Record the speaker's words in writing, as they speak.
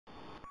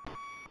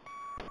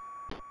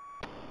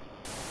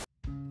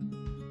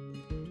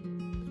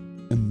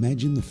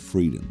Imagine the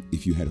freedom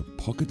if you had a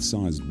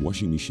pocket-sized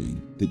washing machine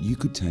that you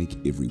could take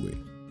everywhere.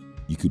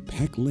 You could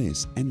pack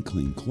less and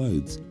clean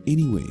clothes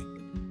anywhere.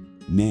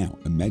 Now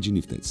imagine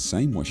if that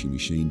same washing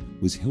machine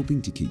was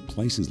helping to keep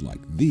places like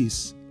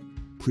this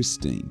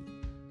pristine.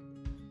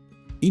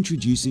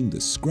 Introducing the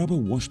Scrubba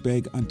wash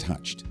bag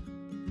untouched,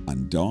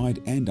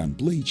 undyed and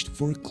unbleached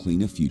for a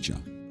cleaner future.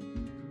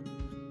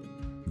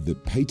 The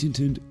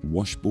patented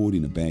washboard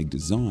in a bag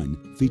design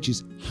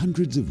features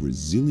hundreds of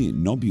resilient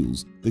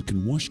nobules that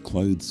can wash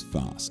clothes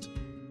fast.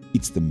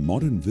 It's the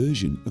modern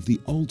version of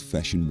the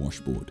old-fashioned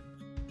washboard.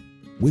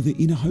 Whether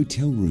in a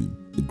hotel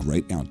room, the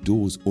great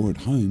outdoors, or at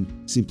home,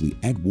 simply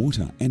add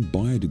water and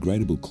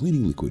biodegradable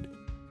cleaning liquid,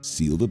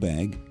 seal the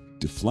bag,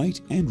 deflate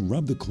and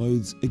rub the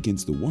clothes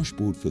against the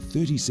washboard for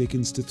 30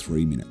 seconds to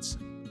 3 minutes.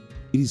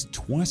 It is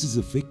twice as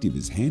effective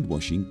as hand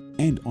washing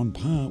and on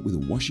par with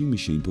a washing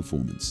machine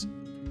performance.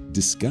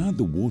 Discard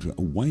the water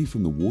away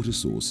from the water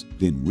source,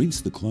 then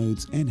rinse the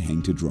clothes and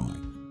hang to dry.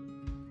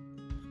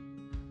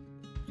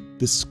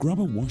 The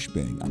Scrubba wash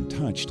bag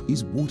untouched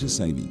is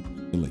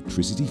water-saving,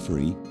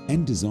 electricity-free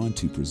and designed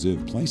to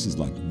preserve places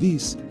like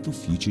this for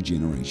future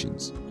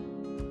generations.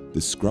 The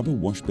Scrubba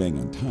wash bag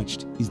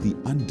untouched is the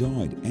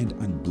undyed and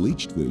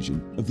unbleached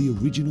version of the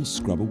original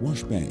Scrubba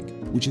wash bag,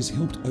 which has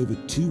helped over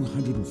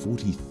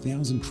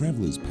 240,000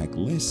 travellers pack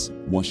less,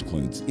 wash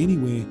clothes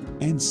anywhere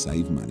and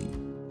save money.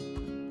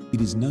 It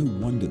is no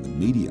wonder the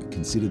media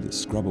consider the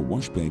Scrubba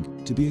wash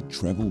bag to be a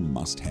travel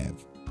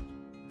must-have.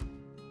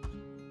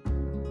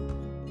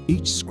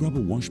 Each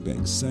Scrubba wash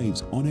bag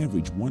saves on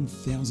average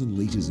 1,000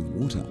 litres of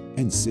water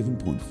and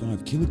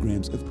 7.5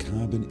 kilograms of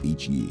carbon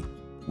each year.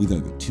 With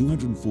over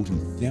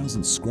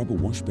 240,000 Scrubba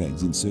wash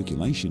bags in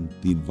circulation,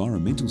 the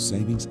environmental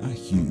savings are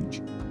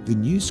huge. The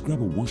new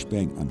Scrubba wash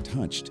bag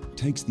untouched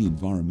takes the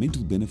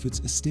environmental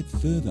benefits a step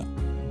further.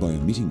 By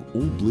omitting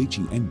all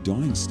bleaching and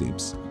dyeing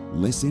steps,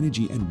 less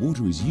energy and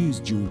water is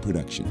used during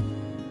production.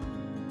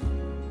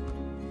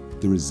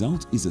 The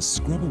result is a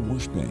Scrubba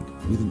wash bag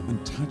with an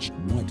untouched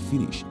white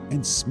finish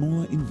and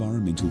smaller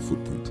environmental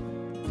footprint.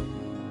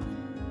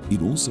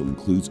 It also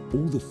includes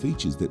all the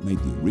features that made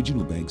the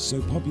original bag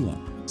so popular,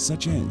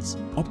 such as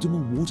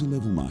optimal water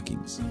level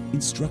markings,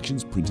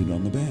 instructions printed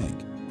on the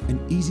bag,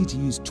 an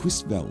easy-to-use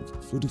twist valve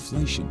for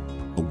deflation,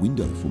 a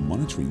window for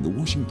monitoring the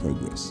washing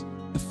progress,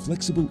 a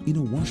flexible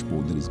inner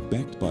washboard that is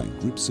backed by a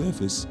grip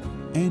surface,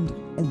 and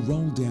a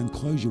roll-down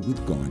closure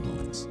with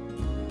guidelines.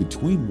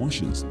 Between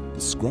washes,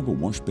 the Scrubba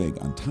wash bag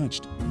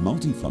untouched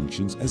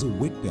multi-functions as a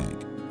wet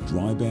bag,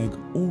 dry bag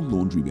or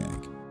laundry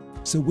bag.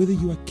 So whether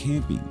you are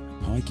camping,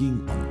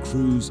 hiking, on a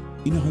cruise,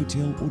 in a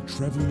hotel or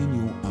travelling in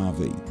your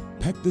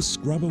RV, pack the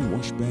Scrubba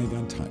wash bag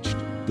untouched,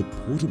 the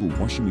portable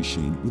washing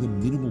machine with a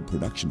minimal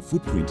production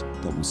footprint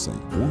that will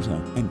save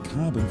water and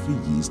carbon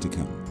for years to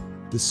come.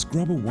 The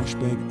Scrubba wash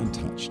bag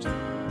untouched,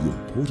 your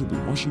portable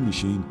washing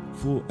machine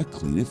for a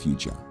cleaner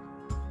future.